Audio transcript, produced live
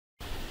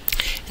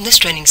In this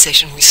training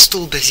session, we're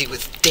still busy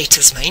with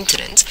debtors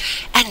maintenance,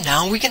 and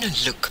now we're going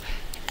to look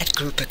at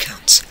group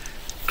accounts.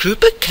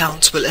 Group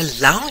accounts will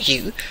allow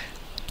you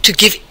to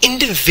give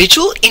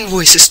individual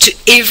invoices to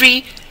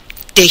every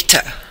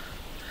debtor,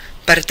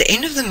 but at the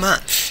end of the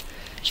month,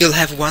 you'll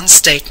have one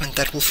statement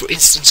that will, for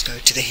instance, go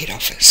to the head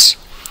office.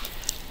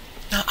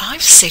 Now,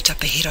 I've set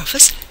up a head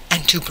office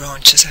and two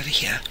branches over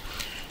here.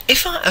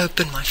 If I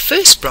open my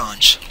first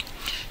branch,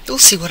 you'll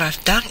see what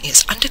I've done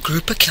is, under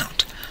group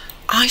account,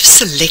 I've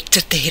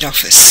selected the head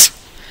office.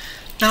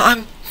 Now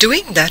I'm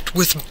doing that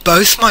with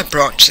both my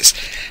branches,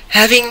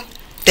 having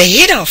the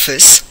head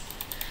office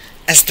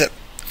as the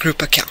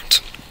group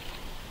account.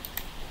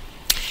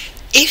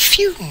 If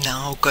you're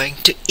now going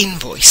to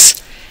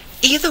invoice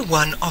either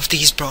one of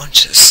these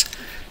branches,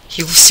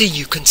 you'll see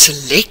you can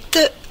select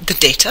the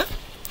debtor,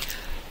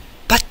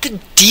 but the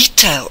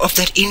detail of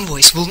that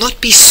invoice will not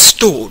be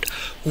stored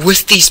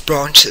with these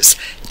branches.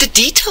 The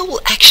detail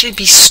will actually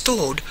be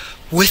stored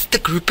with the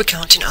group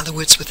account, in other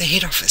words, with the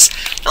head office.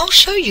 I'll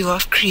show you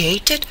I've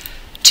created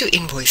two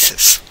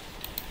invoices.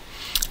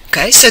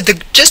 Okay, so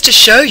just to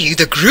show you,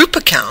 the group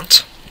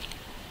account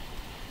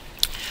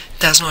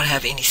does not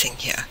have anything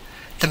here.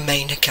 The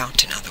main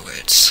account, in other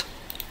words.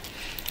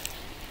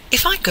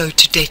 If I go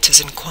to debtors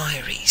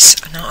inquiries,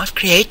 now I've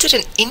created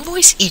an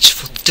invoice each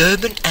for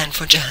Durban and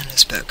for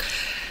Johannesburg.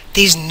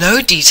 There's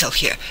no detail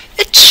here.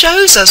 It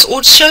shows us,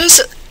 or it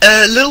shows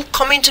a little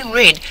comment in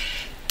red,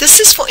 this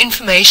is for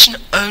information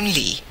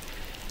only.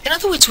 In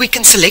other words, we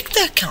can select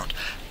the account,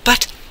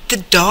 but the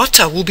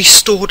data will be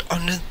stored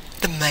on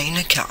the main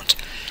account.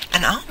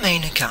 And our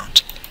main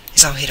account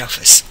is our head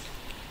office.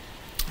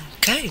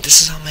 Okay,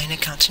 this is our main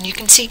account, and you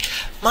can see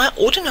my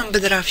order number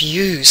that I've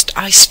used,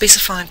 I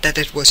specified that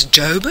it was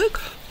Joburg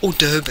or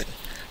Durban.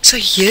 So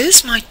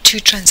here's my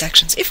two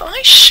transactions. If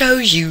I show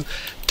you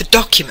the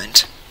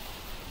document,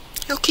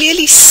 you'll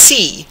clearly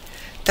see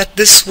that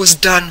this was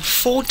done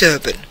for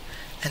Durban,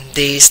 and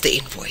there's the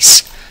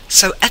invoice.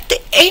 So at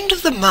the end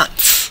of the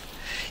month,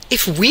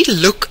 if we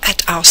look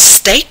at our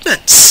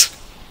statements,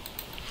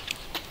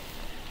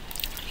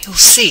 you'll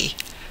see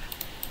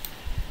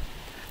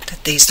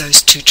that there's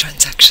those two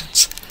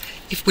transactions.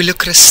 If we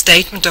look at a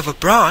statement of a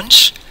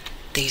branch,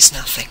 there's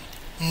nothing.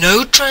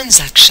 No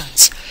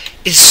transactions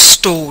is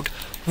stored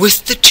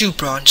with the two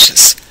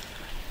branches.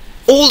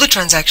 All the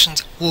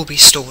transactions will be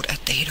stored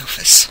at the head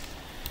office.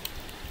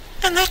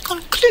 And that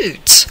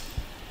concludes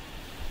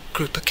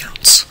group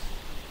accounts.